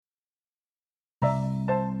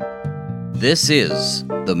This is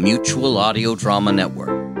the Mutual Audio Drama Network.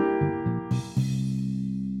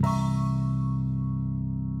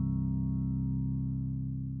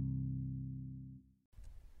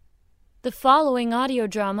 The following audio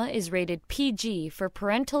drama is rated PG for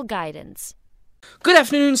parental guidance. Good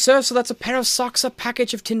afternoon, sir. So that's a pair of socks, a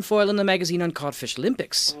package of tinfoil, and the magazine on Codfish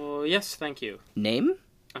Olympics. Oh, yes, thank you. Name?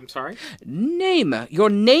 I'm sorry? Name. Your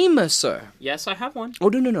name, sir. Yes, I have one. Oh,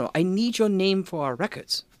 no. I need your name for our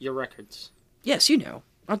records. Your records. Yes, you know.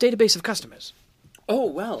 Our database of customers. Oh,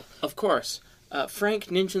 well, of course. Frank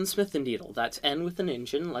Ninjin Smithendeedle. That's N with an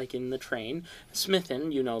engine, like in the train.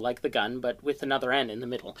 Smithen, you know, like the gun, but with another N in the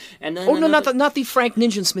middle. And then Oh, no, not the Frank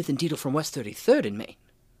Ninjin Smithendeedle from West 33rd in Maine.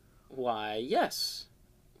 Why, yes.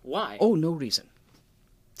 Why? Oh, no reason.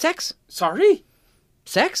 Sex? Sorry?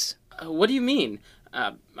 Sex? What do you mean?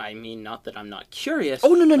 I mean, not that I'm not curious.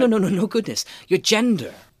 Oh, no, goodness. Your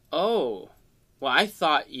gender. Oh. Well, I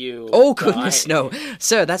thought you... Oh, goodness, no.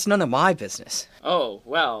 Sir, that's none of my business. Oh,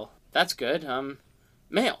 well, that's good.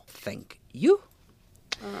 Male. Thank you.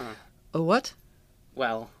 Oh, what?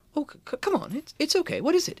 Well... Oh, come on. It's okay.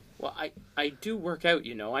 What is it? Well, I do work out,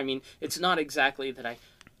 you know. I mean, it's not exactly that I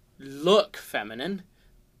look feminine.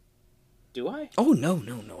 Do I? Oh, no,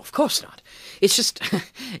 of course not. It's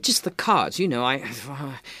just the cards, you know. I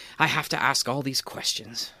have to ask all these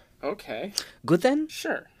questions. Okay. Good then?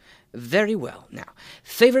 Sure. Very well. Now,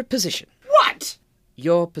 favorite position? What?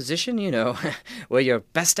 Your position, you know, where you're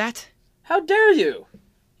best at? How dare you?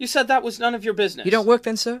 You said that was none of your business. You don't work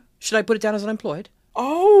then, sir? Should I put it down as unemployed?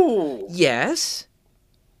 Oh! Yes?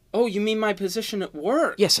 Oh, you mean my position at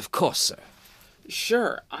work? Yes, of course, sir.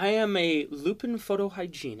 Sure. I am a lupin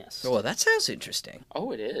photohygienist. Oh, well, that sounds interesting.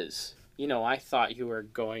 Oh, it is. You know, I thought you were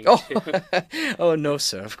going Oh, to... oh no,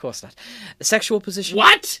 sir, of course not. Sexual position?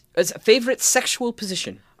 What? As favorite sexual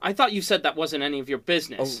position? I thought you said that wasn't any of your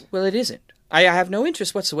business. Oh, well, it isn't. I have no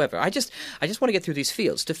interest whatsoever. I just want to get through these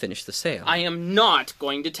fields to finish the sale. I am not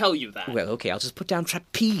going to tell you that. Well, okay, I'll just put down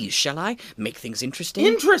trapeze, shall I? Make things interesting?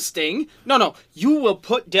 Interesting? No, you will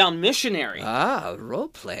put down missionary. Ah,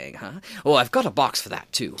 role-playing, huh? Oh, I've got a box for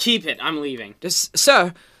that, too. Keep it, I'm leaving.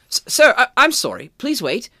 Sir, I'm sorry. Please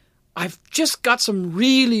wait. I've just got some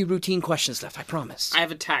really routine questions left, I promise. I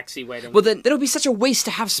have a taxi waiting. Well, then, it'll be such a waste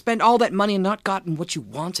to have spent all that money and not gotten what you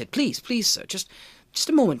wanted. Please, sir, just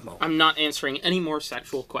a moment. I'm not answering any more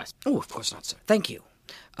sexual questions. Oh, of course not, sir. Thank you.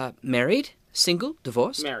 Married? Single?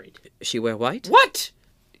 Divorced? Married. She wear white? What?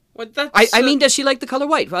 What? That's... I mean, does she like the color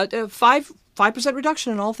white? 5%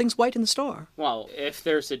 reduction on all things white in the store. Well, if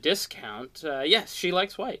there's a discount, yes, she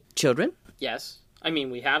likes white. Children? Yes. I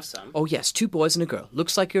mean, we have some. Oh, yes, 2 boys and a girl.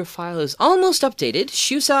 Looks like your file is almost updated.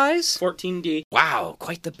 Shoe size? 14D. Wow,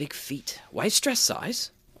 quite the big feet. White dress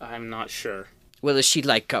size? I'm not sure. Well, is she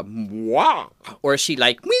like a mwah? Or is she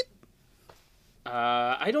like weep?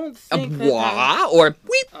 I don't A think mwah or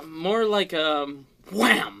weep? more like a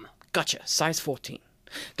wham. Gotcha, size 14.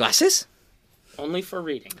 Glasses? Only for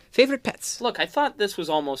reading. Favorite pets? Look, I thought this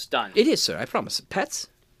was almost done. It is, sir, I promise. Pets?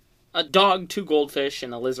 A dog, 2 goldfish,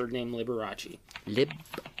 and a lizard named Liberace.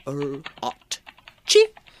 Liberace.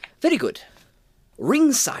 Very good.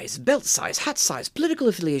 Ring size, belt size, hat size, political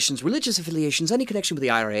affiliations, religious affiliations, any connection with the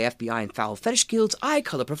IRA, FBI, and foul fetish guilds, eye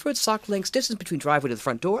color, preferred sock lengths, distance between driveway to the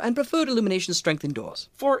front door, and preferred illumination strength indoors.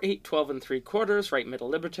 4, 8, 12 and 3/4, right middle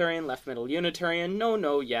libertarian, left middle unitarian,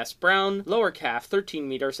 no, yes, brown, lower calf, 13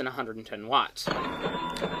 meters and 110 watts.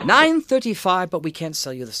 $9.35, but we can't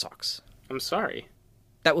sell you the socks. I'm sorry.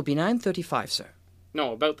 That will be $9.35, sir.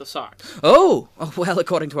 No, about the socks. Oh, well,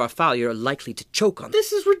 according to our file, you're likely to choke on them.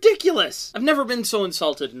 This is ridiculous! I've never been so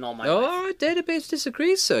insulted in all my life. Our database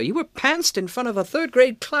disagrees, sir. You were pantsed in front of a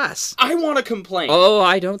third-grade class. I want to complain. Oh,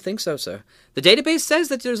 I don't think so, sir. The database says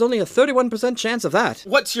that there's only a 31% chance of that.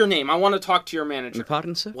 What's your name? I want to talk to your manager.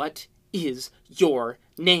 Pardon, sir? What is your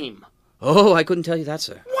name? Oh, I couldn't tell you that,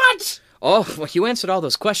 sir. What? Oh, well, you answered all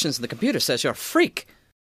those questions and the computer says you're a freak.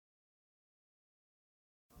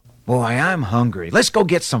 Boy, I'm hungry. Let's go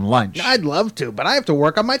get some lunch. I'd love to, but I have to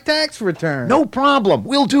work on my tax return. No problem.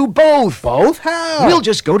 We'll do both. Both? How? We'll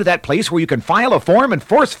just go to that place where you can file a form and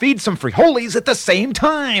force feed some frijoles at the same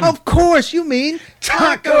time. Of course, you mean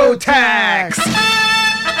Taco Tax!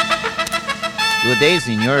 Good day,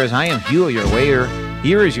 senores. I am Hugh, your waiter.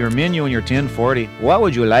 Here is your menu and your 1040. What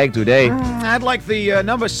would you like today? I'd like the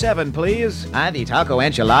number 7, please. The taco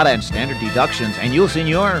enchilada and standard deductions. And you,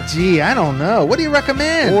 senor? Gee, I don't know. What do you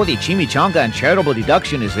recommend? Oh, the chimichanga and charitable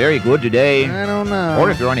deduction is very good today. I don't know. Or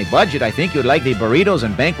if you're on a budget, I think you'd like the burritos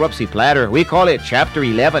and bankruptcy platter. We call it Chapter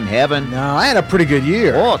 11 heaven. No, I had a pretty good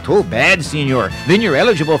year. Oh, too bad, senor. Then you're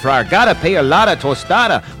eligible for our gotta pay a lot of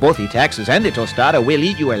tostada. Both the taxes and the tostada will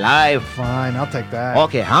eat you alive. Fine, I'll take that.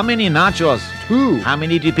 Okay, how many nachos? 2. How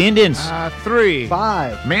many dependents? 3.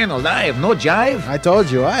 5. Man alive, no jive. I told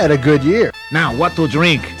you, I had a good year. Now, what to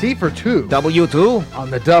drink? Tea for 2. W2? On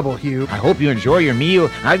the double, Hugh. I hope you enjoy your meal.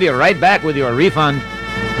 I'll be right back with your refund.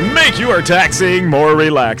 Make your taxing more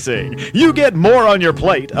relaxing. You get more on your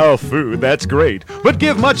plate of food, that's great. But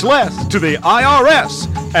give much less to the IRS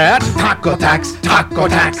at Taco tax, taco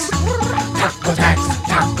tax. Taco tax,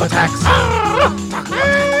 taco tax. Taco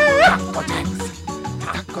tax,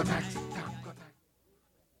 taco tax.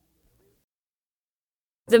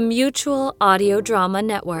 The Mutual Audio Drama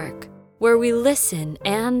Network, where we listen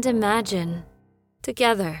and imagine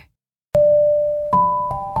together.